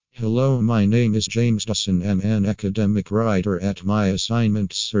Hello, my name is James Dawson. I'm an academic writer at My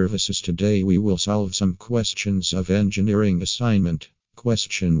Assignment Services. Today we will solve some questions of engineering assignment.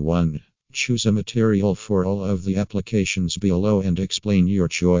 Question 1. Choose a material for all of the applications below and explain your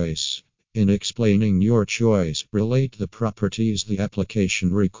choice. In explaining your choice, relate the properties the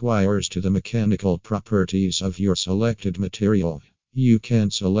application requires to the mechanical properties of your selected material. You can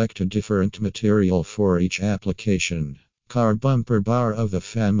select a different material for each application. Car bumper bar of the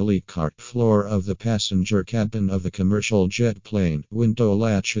family car, floor of the passenger cabin of a commercial jet plane, window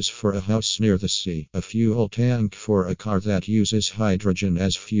latches for a house near the sea, a fuel tank for a car that uses hydrogen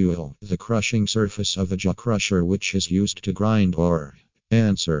as fuel, the crushing surface of a jaw crusher which is used to grind ore.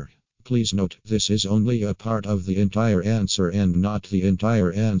 Answer. Please note, this is only a part of the entire answer and not the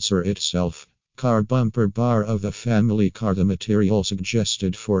entire answer itself. Car bumper bar of the family car. The material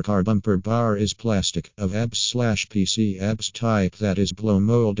suggested for car bumper bar is plastic of ABS/PC ABS type that is blow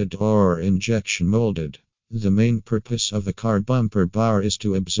molded or injection molded. The main purpose of the car bumper bar is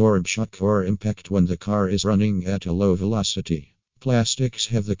to absorb shock or impact when the car is running at a low velocity. Plastics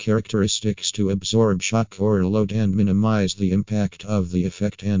have the characteristics to absorb shock or load and minimize the impact of the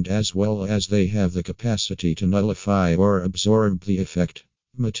effect, and as well as they have the capacity to nullify or absorb the effect.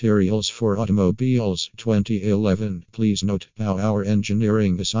 Materials for automobiles 2011. Please note how our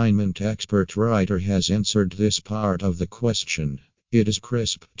engineering assignment expert writer has answered this part of the question. It is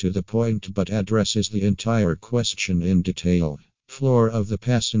crisp, to the point, but addresses the entire question in detail. Floor of the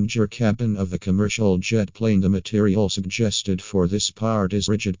passenger cabin of the commercial jet plane. The material suggested for this part is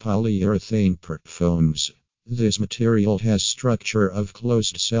rigid polyurethane foams. This material has structure of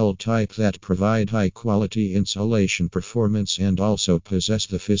closed cell type that provide high quality insulation performance and also possess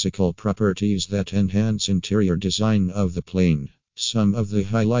the physical properties that enhance interior design of the plane. Some of the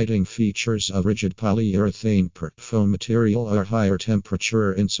highlighting features of rigid polyurethane foam material are higher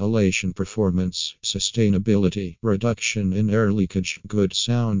temperature insulation performance, sustainability, reduction in air leakage, good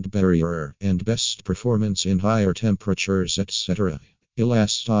sound barrier, and best performance in higher temperatures, etc.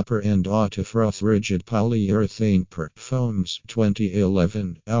 Elastopper and Autofroth rigid polyurethane foams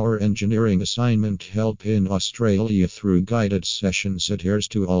 2011. Our engineering assignment help in Australia through guided sessions adheres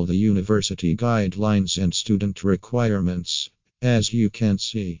to all the university guidelines and student requirements. As you can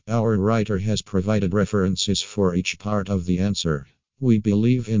see, our writer has provided references for each part of the answer. We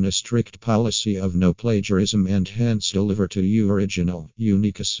believe in a strict policy of no plagiarism and hence deliver to you original,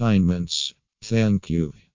 unique assignments. Thank you.